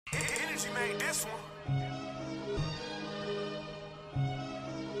TeeJaee made this one.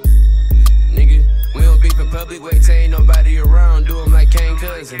 Nigga, we don't beef in public, wait till ain't nobody around. Do him like Kane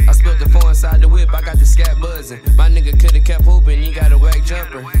Cousin. I spilled the 4 inside the whip, I got the scat buzzing. My nigga coulda kept hooping, he got a whack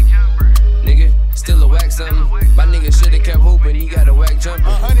jumper. Nigga, still a whack something. My nigga shoulda kept hooping, he got a whack jumper.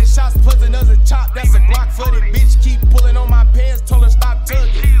 100 shots plus another chop, that's a block for the bitch. Keep pulling on my pants, told her stop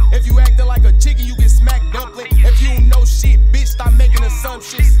tugging. If you acting like a chicken, you get smacked dumpling. If you don't know shit, bitch, stop making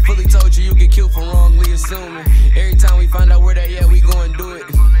assumptions. Fully told you get killed for wrongly assuming. Every time we find out where they at, we gon' do it.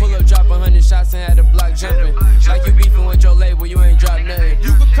 Pull up, drop 100 shots and had the block jumping. Like you beefing with your label, you ain't drop nothing.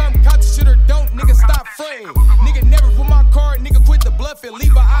 You can come couch the shit or don't, nigga, stop fronting. Nigga never put my card, nigga quit the bluffing.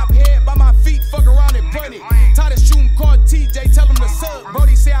 Leave a op head by my feet, fuck around and punt it. Tired of shooting, call TeeJaee, tell him to suck.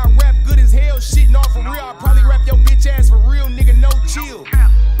 Brody say I rap good as hell, shitting off for real. I probably rap your bitch ass for real, nigga, no chill.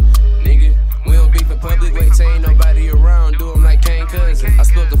 Nigga, we don't beef in public, wait till ain't nobody around. Do him like Kane Cousin. I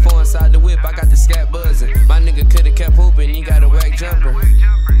spilled the 4 inside the whip, I got the scat buzzing. My nigga coulda kept hooping, he got a whack jumper.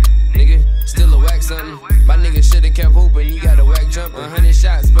 Nigga, still a whack something. My nigga shoulda kept hooping, he got a whack jumper. 100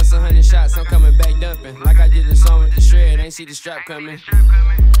 shots, plus 100 shots, I'm coming back dumping. Like I did the song with the shred, ain't see the strap coming.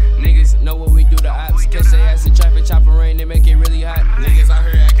 Niggas know what we do to ops. Catch they ass in traffic, chopper rain, they make it really hot. Niggas out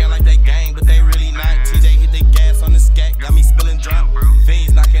here acting like they gang, but they really not. TeeJaee hit the gas on the scat, got me spilling drop.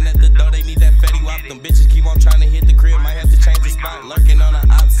 Fiends knocking at the door, they need that fatty wop. Them bitches keep on trying to hit the crib, might have to change the spot. Lurking on the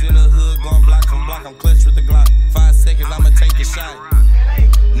ops in the hood, going block from block. I'm clutch with the Glock. 5 seconds, I'ma take a shot.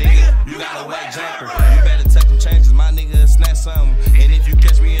 Nigga, you got a whack jumper. You better take them changes, my nigga snatch something. And if you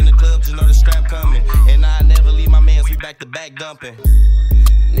catch me in the club, just know the strap coming. And I never leave my mans, we back to back dumping.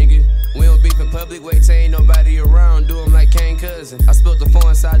 Nigga, we don't beef in public, wait till ain't nobody around. Do him like Kane Cousin. I spilled the 4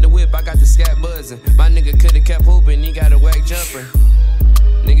 inside the whip, I got the scat buzzing. My nigga coulda kept hooping, he got a whack jumper.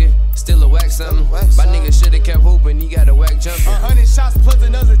 Nigga, still a whack something. My nigga shoulda kept hooping, he got a whack jumper. 100 shots plus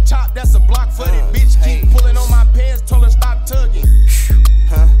another chop, that's a block for the bitch. Keep pulling on my pants, told her stop tugging.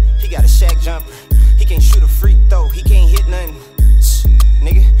 He got a shack jumper. He can't shoot a free throw, he can't hit nothing.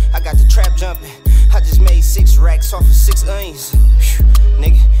 Nigga, I got the trap jumping. I just made 6 racks off of 6 onions.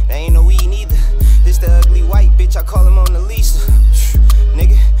 Nigga, that ain't no weed neither. This the ugly white bitch, I call him on the Lisa.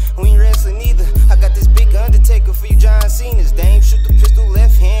 Nigga, we ain't wrestling neither. I got this big Undertaker for you John Cena's. Dame shoot the pistol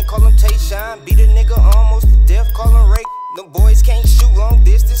left hand, call him TeeJaee. Beat a nigga almost to death, call him Ray. Them boys can't shoot long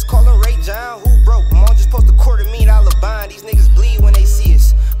distance, call him Ray John. Who broke? Mom just post $250,000 bind. These niggas bleed when they see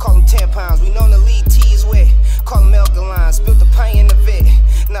us. Call them tampons, we known to lead